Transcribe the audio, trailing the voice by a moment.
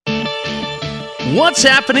What's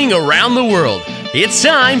happening around the world? It's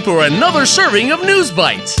time for another serving of News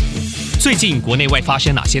Bites. 最近国内外发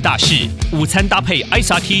生哪些大事？午餐搭配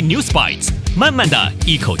ICT News Bites， 慢慢的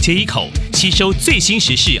一口接一口吸收最新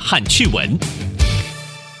时事和趣闻。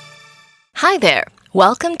Hi there.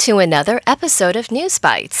 Welcome to another episode of News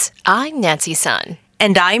Bites. I'm Nancy Sun.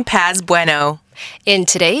 And I'm Paz Bueno. In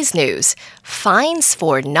today's news, fines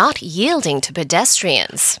for not yielding to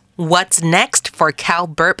pedestrians. What's next for cow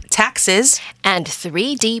burp taxes? And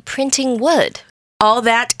 3D printing wood. All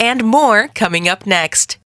that and more coming up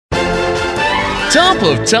next. Top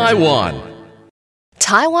of Taiwan.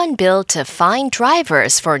 Taiwan bill to fine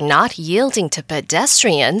drivers for not yielding to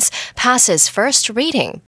pedestrians passes first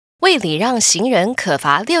reading. 为礼让行人可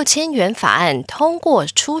罚6000元法案通过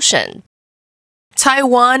初审。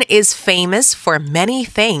Taiwan is famous for many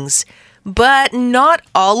things, but not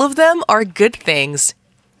all of them are good things.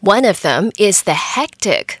 One of them is the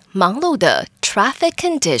hectic, 忙碌的 traffic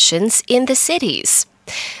conditions in the cities.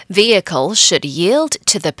 Vehicles should yield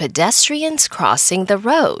to the pedestrians crossing the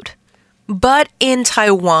road. But in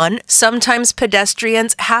Taiwan, sometimes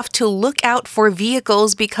pedestrians have to look out for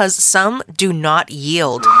vehicles because some do not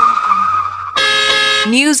yield.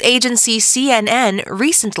 News agency CNN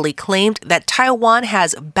recently claimed that Taiwan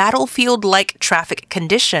has battlefield-like traffic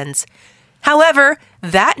conditions. However,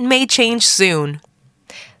 that may change soon.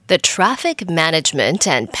 The Traffic Management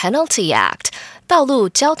and Penalty Act, 道路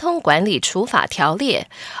交通管理处罚条例,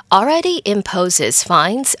 already imposes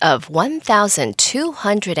fines of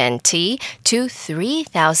 1,200 NT to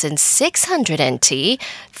 3,600 NT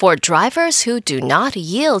for drivers who do not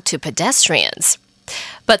yield to pedestrians.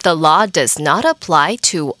 But the law does not apply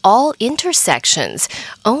to all intersections,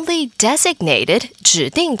 only designated 指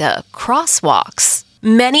定的 crosswalks.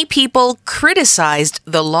 Many people criticized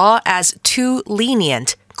the law as too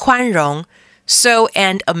lenient, 宽容, so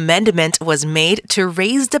an amendment was made to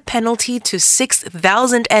raise the penalty to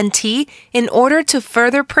 6,000 NT in order to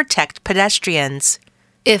further protect pedestrians.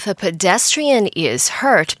 If a pedestrian is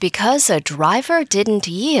hurt because a driver didn't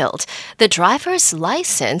yield, the driver's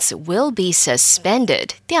license will be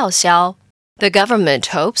suspended, 吊销. The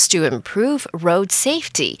government hopes to improve road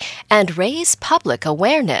safety and raise public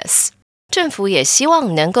awareness. 政府也希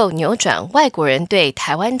望能够扭转外国人对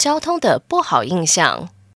台湾交通的不好印象。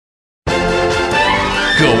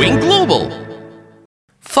Going global.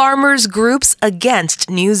 Farmers groups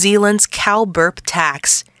against New Zealand's cow burp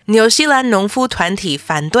tax. 纽西兰农夫团体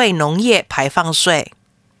反对农业排放税。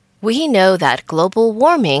We know that global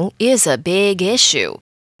warming is a big issue.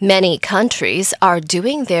 Many countries are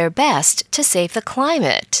doing their best to save the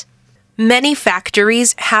climate. Many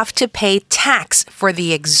factories have to pay tax for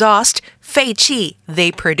the exhaust, 废气,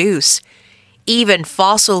 they produce. Even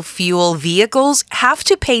fossil fuel vehicles have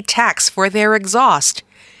to pay tax for their exhaust.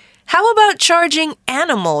 How about charging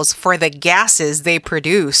animals for the gases they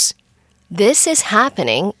produce? This is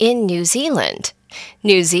happening in New Zealand.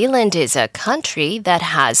 New Zealand is a country that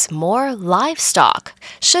has more livestock,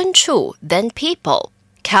 牲畜, than people.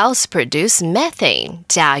 Cows produce methane,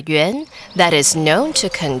 甲烷, that is known to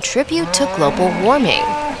contribute to global warming.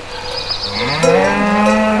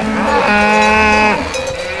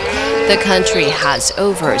 The country has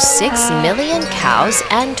over 6 million cows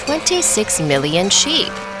and 26 million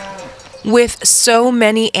sheep. With so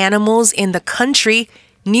many animals in the country,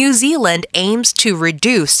 New Zealand aims to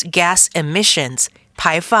reduce gas emissions,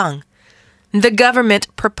 排放. The government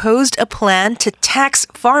proposed a plan to tax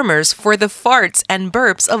farmers for the farts and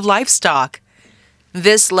burps of livestock.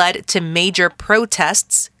 This led to major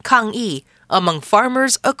protests, 抗议, among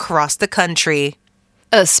farmers across the country.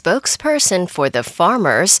 A spokesperson for the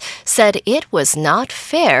farmers said it was not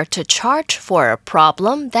fair to charge for a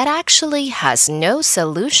problem that actually has no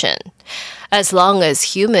solution. As long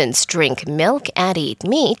as humans drink milk and eat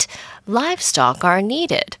meat, livestock are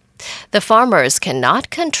needed. The farmers cannot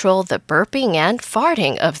control the burping and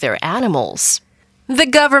farting of their animals. The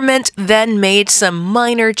government then made some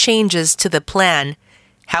minor changes to the plan.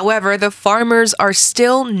 However, the farmers are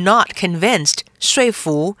still not convinced, 说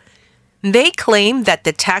服. They claim that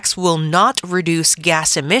the tax will not reduce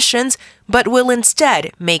gas emissions, but will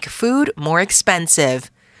instead make food more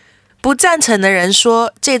expensive. 不赞成的人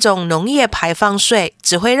说，这种农业排放税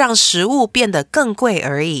只会让食物变得更贵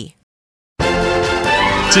而已。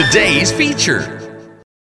Today's feature.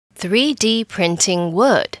 3D printing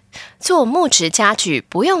wood. 做木质家具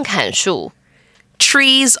不用砍树。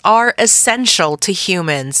Trees are essential to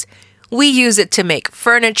humans. We use it to make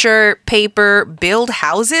furniture, paper, build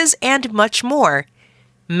houses, and much more.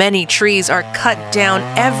 Many trees are cut down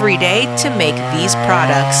every day to make these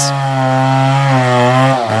products.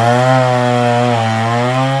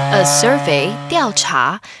 A A survey, 调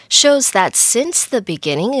查, shows that since the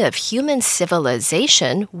beginning of human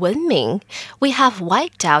civilization, 文明, we have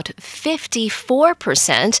wiped out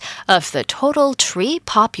 54% of the total tree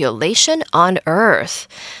population on Earth.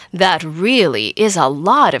 That really is a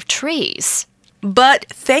lot of trees. But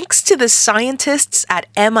thanks to the scientists at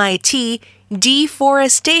MIT,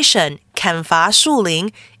 deforestation, 砍伐树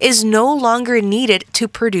林, is no longer needed to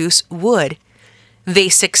produce wood. They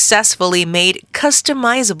successfully made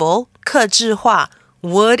customizable, 客制化,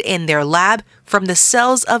 wood in their lab from the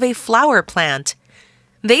cells of a flower plant.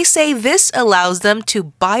 They say this allows them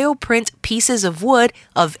to bioprint pieces of wood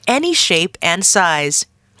of any shape and size.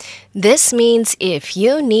 This means if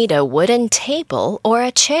you need a wooden table or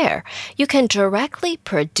a chair, you can directly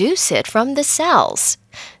produce it from the cells.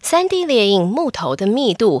 3D 列印木头的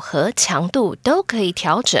密度和强度都可以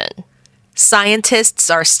调整。Scientists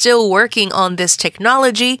are still working on this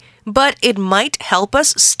technology, but it might help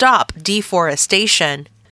us stop deforestation.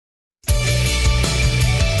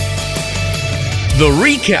 The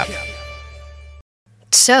recap.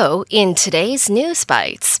 So, in today's News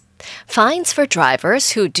Bites, fines for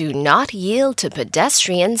drivers who do not yield to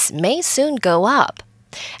pedestrians may soon go up.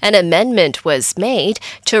 An amendment was made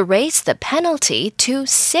to raise the penalty to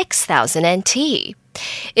 6,000 NT.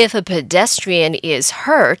 If a pedestrian is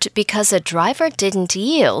hurt because a driver didn't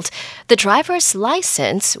yield, the driver's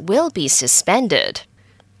license will be suspended.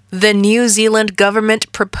 The New Zealand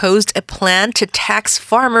government proposed a plan to tax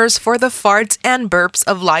farmers for the farts and burps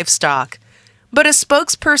of livestock. But a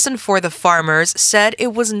spokesperson for the farmers said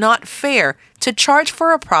it was not fair to charge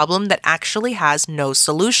for a problem that actually has no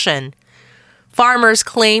solution. Farmers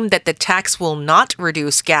claim that the tax will not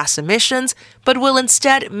reduce gas emissions, but will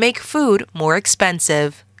instead make food more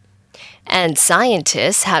expensive. And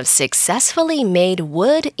scientists have successfully made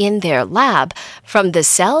wood in their lab from the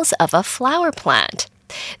cells of a flower plant.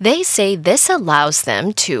 They say this allows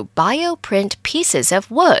them to bioprint pieces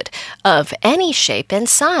of wood of any shape and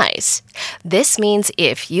size. This means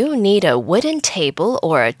if you need a wooden table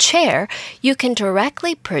or a chair, you can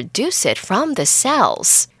directly produce it from the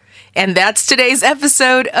cells. And that's today's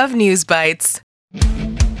episode of News Bites.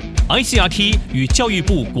 ICRT 与教育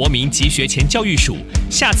部国民及学前教育署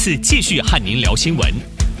下次继续和您聊新闻。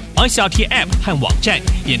ICRT App 和网站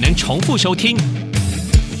也能重复收听。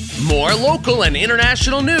More local and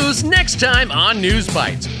international news next time on News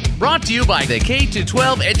Bites. Brought to you by the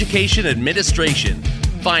K-12 Education Administration.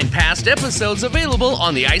 Find past episodes available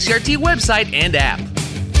on the ICRT website and app.